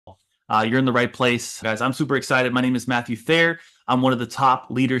you're in the right place. Guys, I'm super excited. My name is Matthew Thayer. I'm one of the top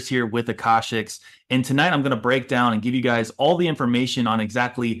leaders here with Akashx. And tonight I'm going to break down and give you guys all the information on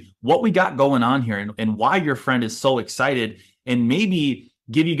exactly what we got going on here and why your friend is so excited, and maybe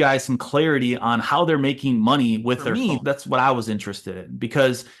give you guys some clarity on how they're making money with their phone. That's what I was interested in,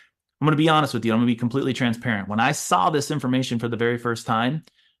 because I'm going to be honest with you. I'm going to be completely transparent. When I saw this information for the very first time,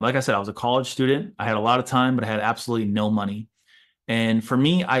 like I said, I was a college student. I had a lot of time, but I had absolutely no money. And for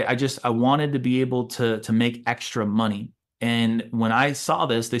me, I wanted to be able to make extra money. And when I saw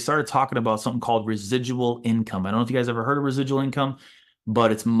this, they started talking about something called residual income. I don't know if you guys ever heard of residual income,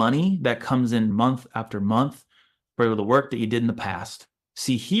 but it's money that comes in month after month for the work that you did in the past.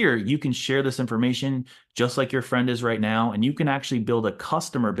 See, here, you can share this information just like your friend is right now, and you can actually build a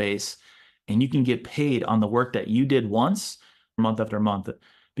customer base, and you can get paid on the work that you did once, month after month.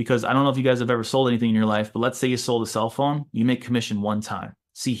 Because I don't know if you guys have ever sold anything in your life, but let's say you sold a cell phone, you make commission one time.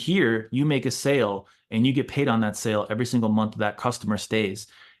 See, here, you make a sale and you get paid on that sale every single month that customer stays.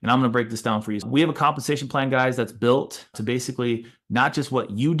 And I'm going to break this down for you. We have a compensation plan, guys, that's built to basically not just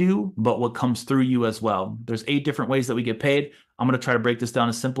what you do, but what comes through you as well. There's 8 different ways that we get paid. I'm going to try to break this down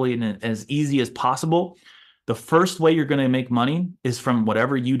as simply and as easy as possible. The first way you're going to make money is from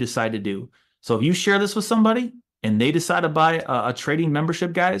whatever you decide to do. So if you share this with somebody and they decide to buy a trading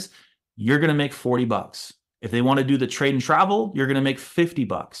membership, guys, you're going to make 40 bucks. If they want to do the trade and travel, you're going to make 50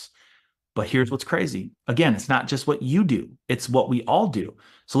 bucks. But here's what's crazy. Again, it's not just what you do. It's what we all do.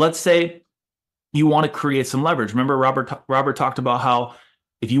 So let's say you want to create some leverage. Remember, Robert talked about how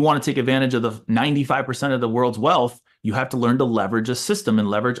if you want to take advantage of the 95% of the world's wealth, you have to learn to leverage a system and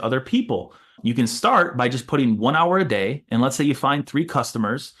leverage other people. You can start by just putting 1 hour a day. And let's say you find 3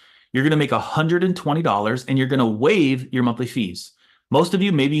 customers. You're going to make $120 and you're going to waive your monthly fees. Most of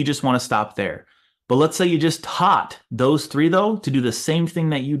you, maybe you just want to stop there. But let's say you just taught those 3, though, to do the same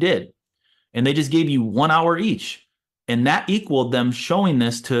thing that you did. And they just gave you 1 hour each. And that equaled them showing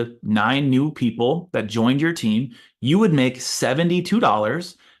this to 9 new people that joined your team. You would make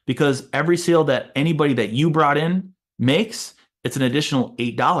 $72, because every sale that anybody that you brought in makes, it's an additional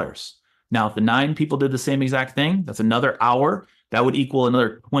 $8. Now, if the 9 people did the same exact thing, that's another hour. That would equal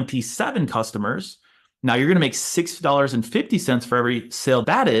another 27 customers. Now you're going to make $6.50 for every sale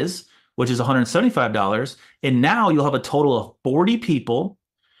that is, which is $175. And now you'll have a total of 40 people.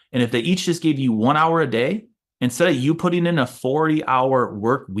 And if they each just gave you 1 hour a day, instead of you putting in a 40-hour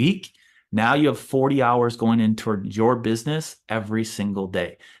work week, now you have 40 hours going in toward your business every single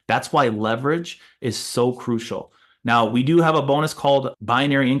day. That's why leverage is so crucial. Now, we do have a bonus called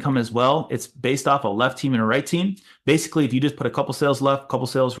binary income as well. It's based off a left team and a right team. Basically, if you just put a couple sales left, couple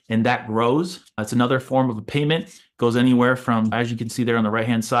sales, and that grows, that's another form of a payment. It goes anywhere from, as you can see there on the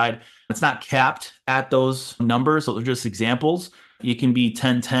right-hand side, it's not capped at those numbers. Those are just examples. It can be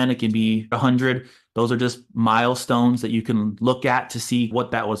 10, it can be 100. Those are just milestones that you can look at to see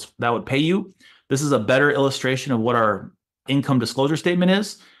what that would pay you. This is a better illustration of what our income disclosure statement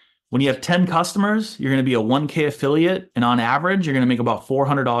is. When you have 10 customers, you're going to be a 1K affiliate, and on average, you're going to make about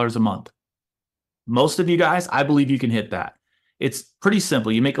 $400 a month. Most of you guys, I believe you can hit that. It's pretty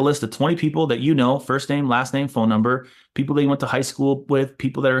simple. You make a list of 20 people that you know, first name, last name, phone number, people that you went to high school with,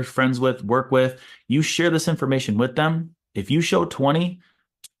 people that are friends with, work with. You share this information with them. If you show 20,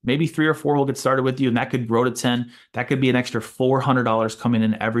 maybe 3 or 4 will get started with you, and that could grow to 10. That could be an extra $400 coming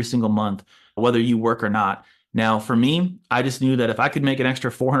in every single month, whether you work or not. Now, for me, I just knew that if I could make an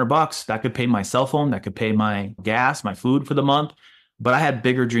extra 400 bucks, that could pay my cell phone, that could pay my gas, my food for the month. But I had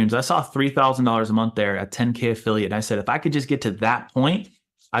bigger dreams. I saw $3,000 a month there at 10K affiliate. And I said, if I could just get to that point,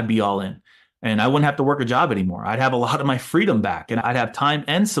 I'd be all in. And I wouldn't have to work a job anymore. I'd have a lot of my freedom back, and I'd have time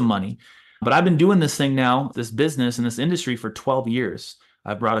and some money. But I've been doing this thing now, this business and this industry, for 12 years.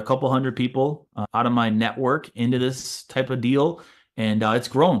 I've brought a couple hundred people out of my network into this type of deal. And it's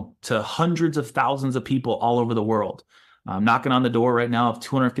grown to hundreds of thousands of people all over the world. I'm knocking on the door right now of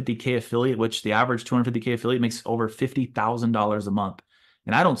 250K affiliate, which the average 250K affiliate makes over $50,000 a month.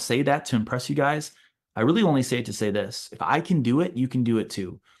 And I don't say that to impress you guys. I really only say it to say this. If I can do it, you can do it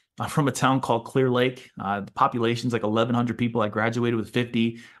too. I'm from a town called Clear Lake. The population's like 1,100 people. I graduated with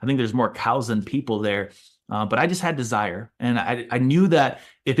 50. I think there's more cows than people there. But I just had desire. And I knew that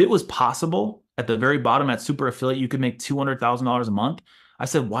if it was possible, at the very bottom at Super Affiliate, you could make $200,000 a month. I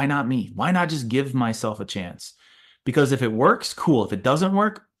said, why not me? Why not just give myself a chance? Because if it works, cool. If it doesn't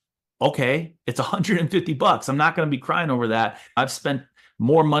work, okay, it's 150 bucks. I'm not going to be crying over that. I've spent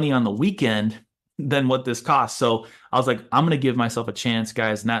more money on the weekend than what this costs. So I was like, I'm going to give myself a chance,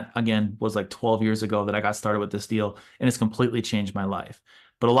 guys. And that, again, was like 12 years ago that I got started with this deal, and it's completely changed my life.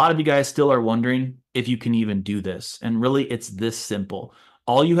 But a lot of you guys still are wondering if you can even do this. And really, it's this simple.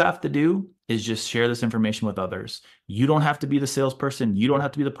 All you have to do is just share this information with others. You don't have to be the salesperson. You don't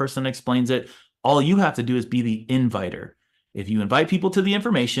have to be the person that explains it. All you have to do is be the inviter. If you invite people to the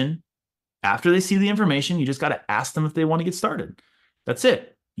information, after they see the information, you just got to ask them if they want to get started. That's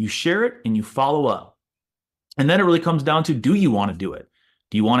it. You share it and you follow up. And then it really comes down to, do you want to do it?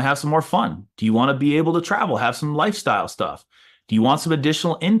 Do you want to have some more fun? Do you want to be able to travel, have some lifestyle stuff? Do you want some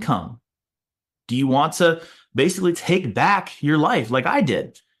additional income? Do you want to basically take back your life like I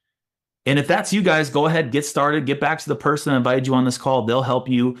did? And if that's you guys, go ahead, get started, get back to the person that invited you on this call. They'll help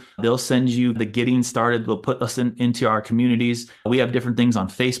you. They'll send you the getting started. They'll put us into our communities. We have different things on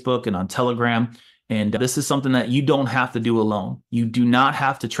Facebook and on Telegram. And this is something that you don't have to do alone. You do not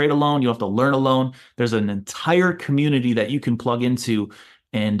have to trade alone. You don't have to learn alone. There's an entire community that you can plug into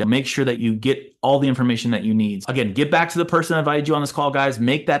and make sure that you get all the information that you need. Again, get back to the person that invited you on this call, guys.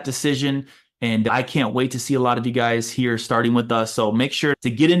 Make that decision. And I can't wait to see a lot of you guys here starting with us. So make sure to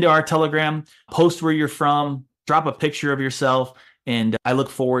get into our Telegram, post where you're from, drop a picture of yourself. And I look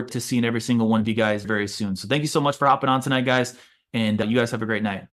forward to seeing every single one of you guys very soon. So thank you so much for hopping on tonight, guys. And you guys have a great night.